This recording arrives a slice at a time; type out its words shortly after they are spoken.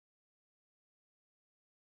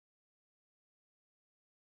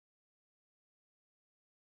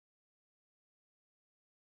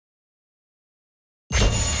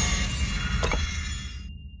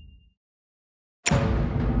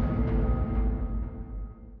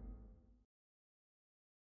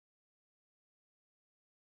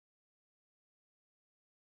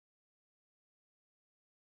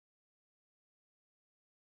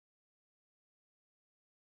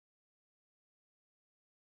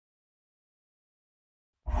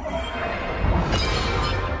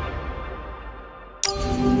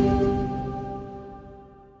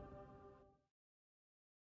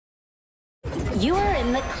You are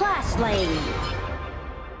in the Clash lane.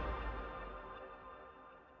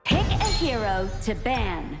 Pick a hero to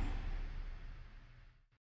ban.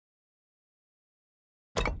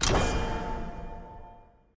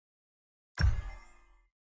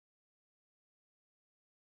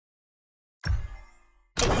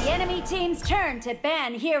 It's the enemy team's turn to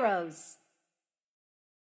ban heroes.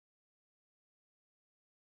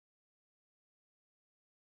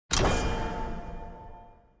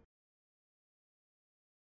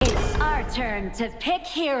 It's our turn to pick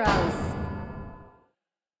heroes.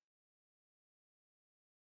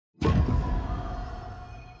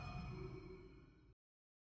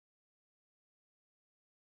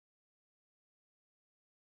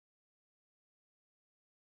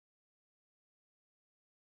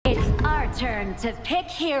 It's our turn to pick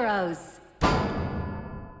heroes.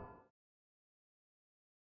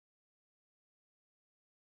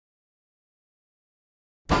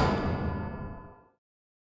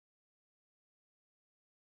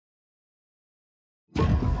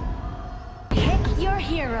 Pick your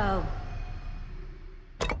hero.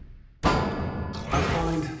 I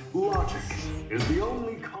find logic is the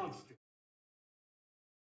only constant.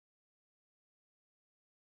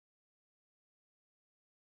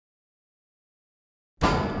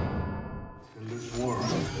 In this world.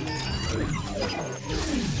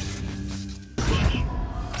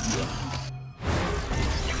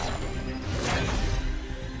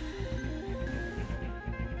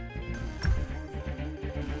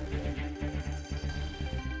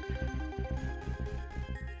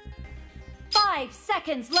 5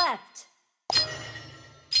 seconds left.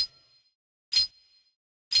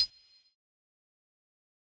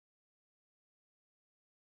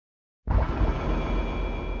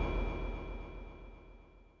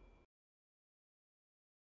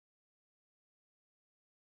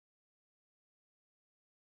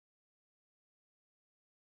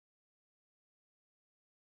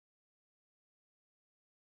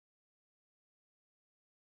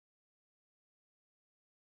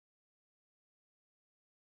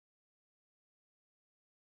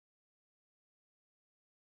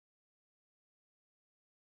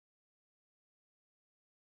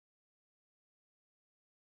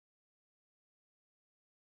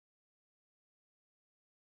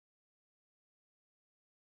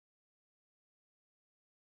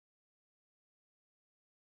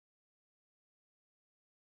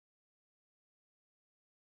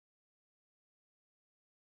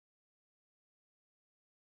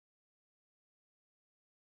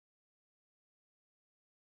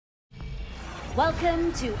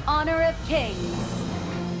 Welcome to Honor of Kings.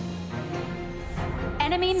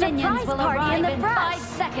 Enemy minions will arrive in 5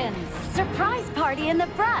 seconds. Surprise party in the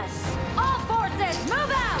brush. All forces, move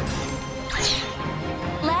out!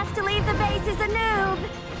 Last to leave the base is a noob.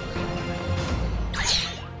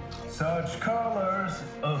 Such colors,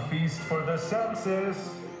 a feast for the senses.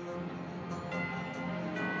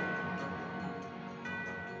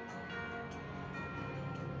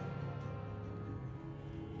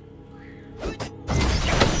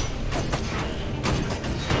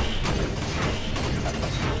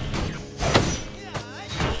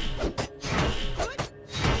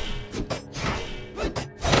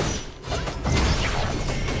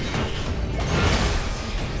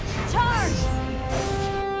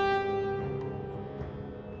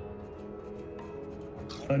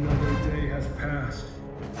 Another day has passed.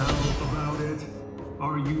 How about it?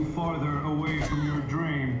 Are you farther away from your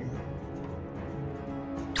dream?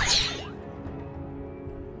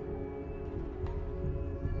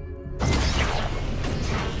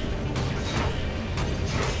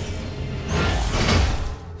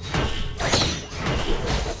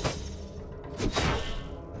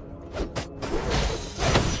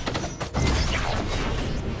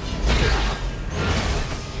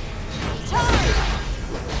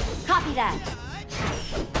 That.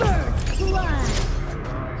 First blood.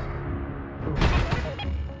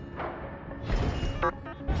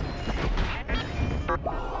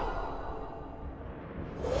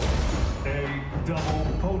 A double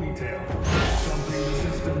ponytail. Something the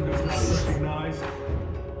system does not recognize.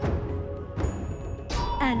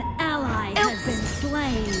 An ally has been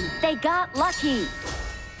slain. They got lucky.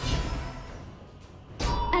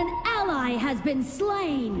 An ally has been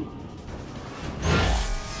slain.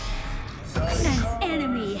 An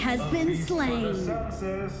enemy has been slain.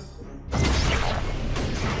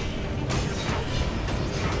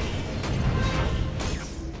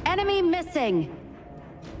 Enemy missing.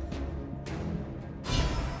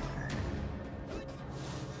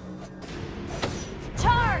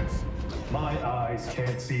 Charge! My eyes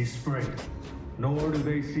can't see spring, nor do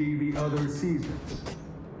they see the other seasons.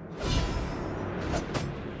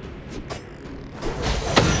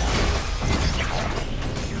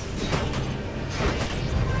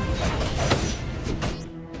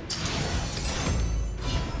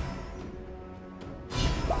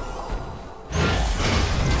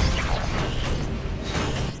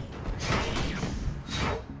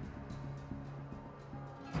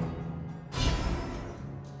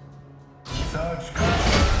 Such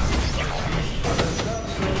contrast.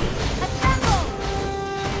 Assemble!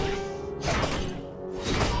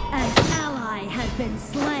 An ally has been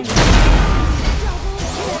slain. Double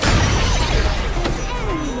kill! An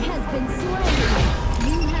enemy has been slain.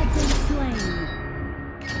 You have been slain.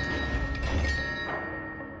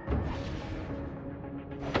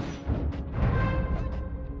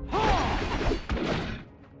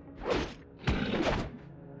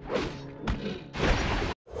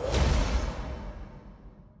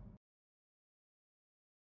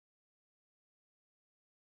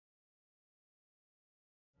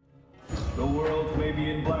 The world may be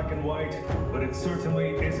in black and white, but it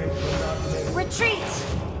certainly isn't monotonous. Retreat!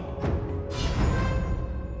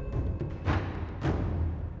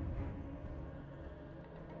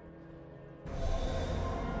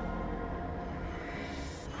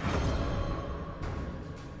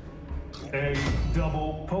 A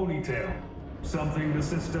double ponytail. Something the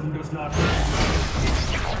system does not recognize.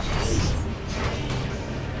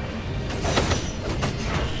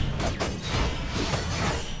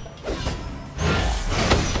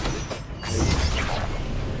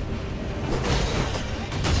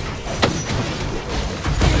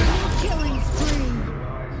 Killing spree!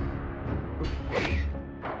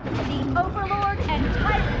 The Overlord and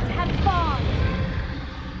Tyrant have spawned!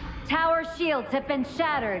 Tower shields have been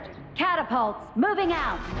shattered. Catapults moving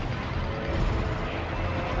out!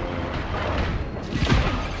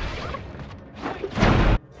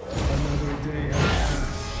 Another day has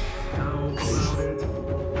passed. How about it?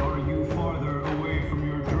 Are you farther away from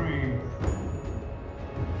your dream?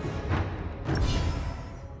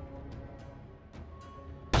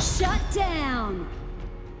 Shut down!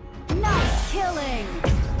 Nice killing!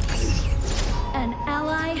 An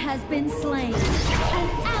ally has been slain. An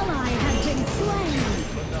ally has been slain!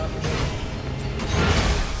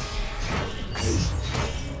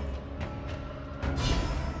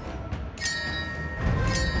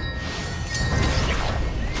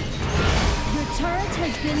 Your turret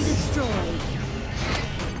has been destroyed.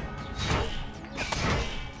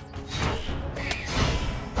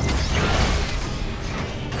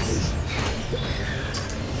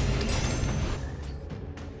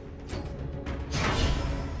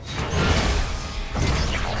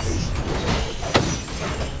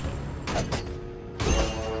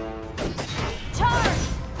 Charge!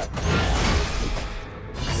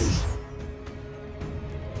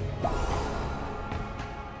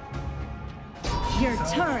 Your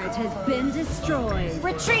turret has been destroyed.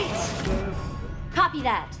 Retreat! Copy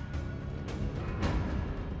that.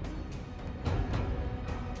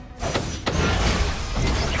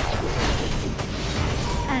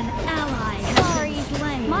 An ally has been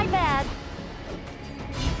slain. My bad.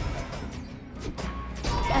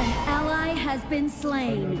 An ally has been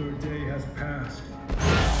slain. Another day has passed.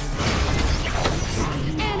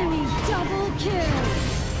 Enemy double kill.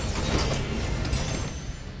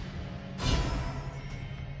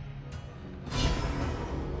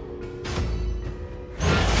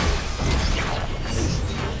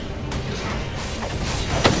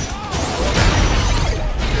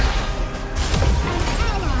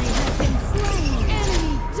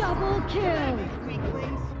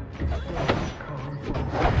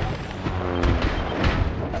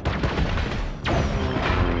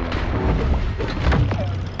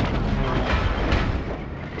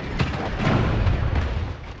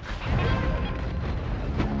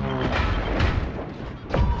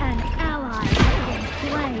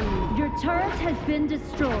 Turret has been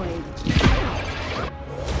destroyed.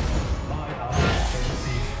 My eyes can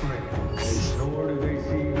see spring, nor do they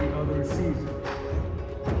see the other seasons.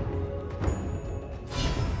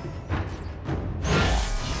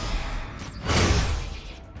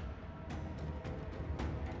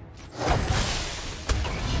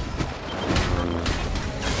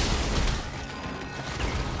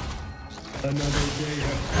 Another day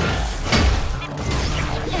has passed.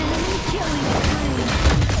 Enemy killing spree.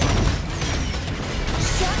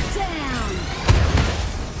 Shut down.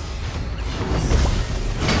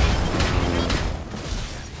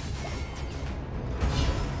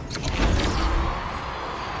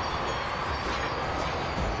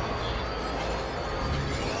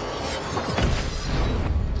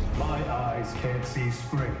 My eyes can't see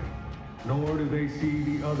spring, nor do they see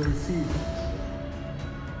the other seasons.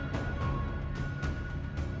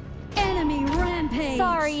 Enemy rampage.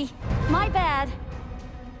 Sorry, my bad.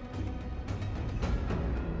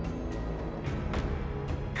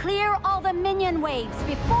 Clear all the minion waves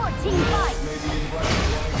before team fight.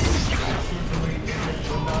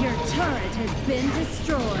 Your turret has been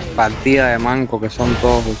destroyed. Partida de manco que son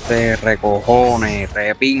todos ustedes, recojones,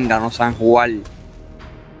 repinga, no saben jugar.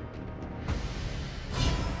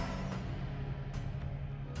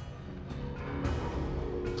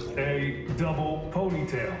 double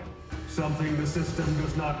ponytail. Something the system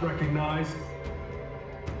does not recognize.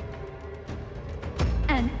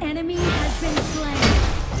 An enemy has been slain.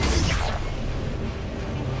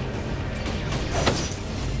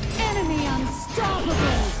 Enemy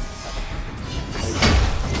unstoppable.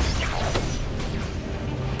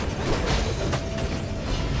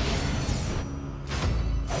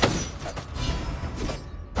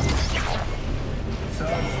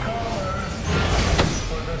 Such colors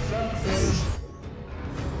for the senses.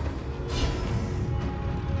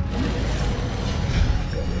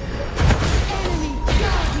 Enemy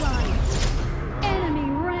godlike. Enemy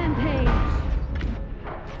rampage.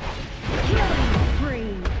 Killing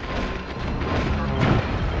spree.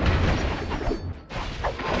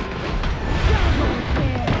 Double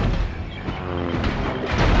kill.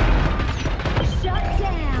 Shut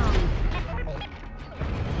down.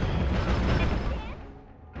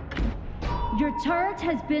 Your turret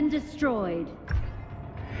has been destroyed.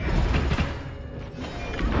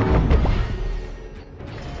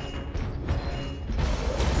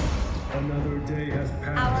 Another day has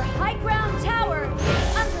Our passed. high ground tower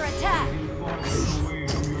is under attack. You farther away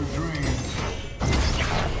from your dreams.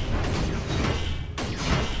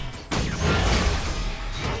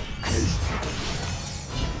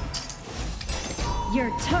 Your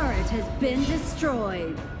turret has been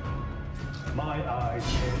destroyed. My eyes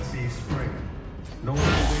can't see spring, nor do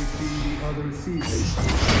they see the other seasons.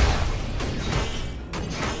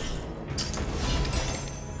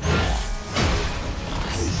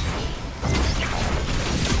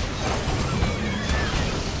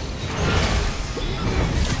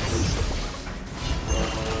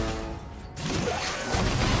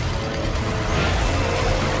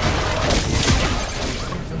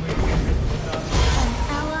 An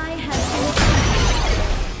ally has been slain.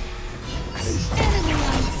 Enemy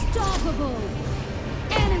unstoppable.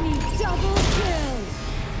 Enemy double kill.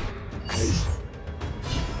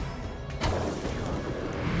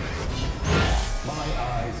 My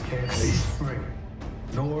eyes can't see spring,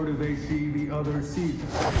 nor do they see the other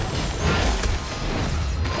seasons.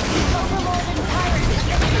 Overlord and tyrant have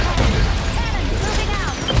been slain. Cannon moving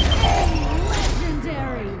out. Enemy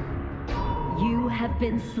legendary. You have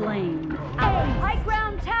been slain. Our high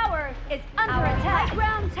ground tower is under attack. High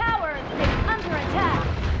ground tower is under attack.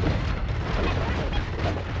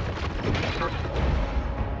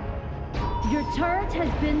 Your turret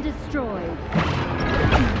has been destroyed.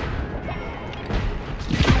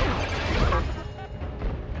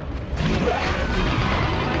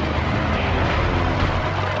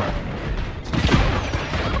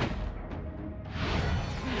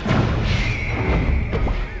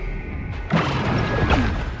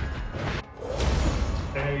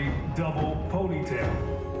 A double ponytail.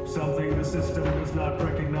 Something the system does not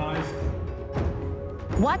recognize.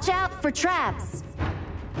 Watch out for traps.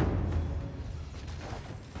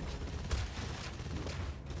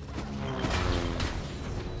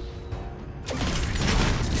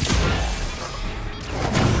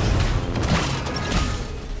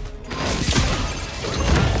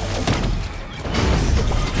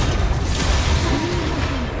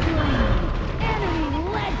 Enemy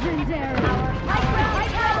legendary. Our high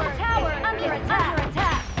ground tower under attack.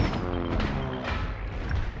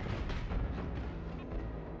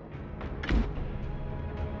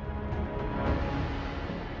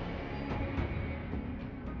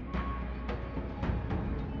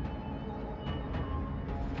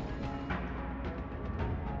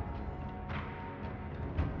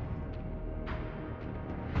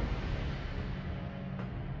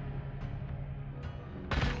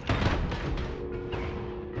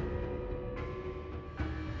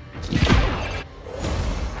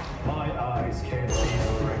 My eyes can't see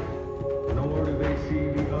spring, nor do they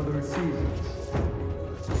see the other seasons.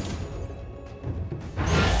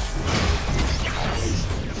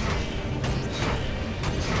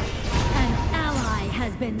 An ally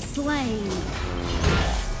has been slain.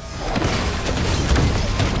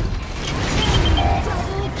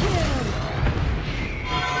 Double kill.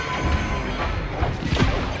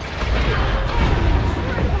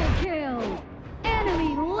 Triple kill.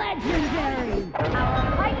 Enemy legendary. Our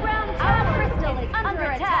high ground tower is under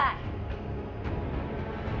attack.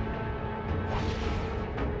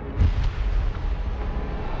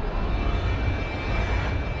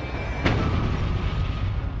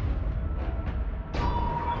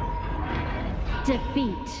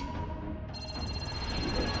 Defeat.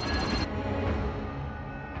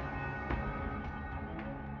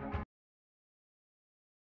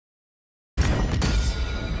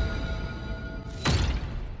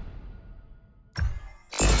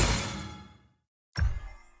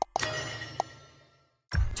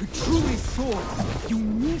 To truly soar, you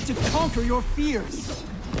need to conquer your fears.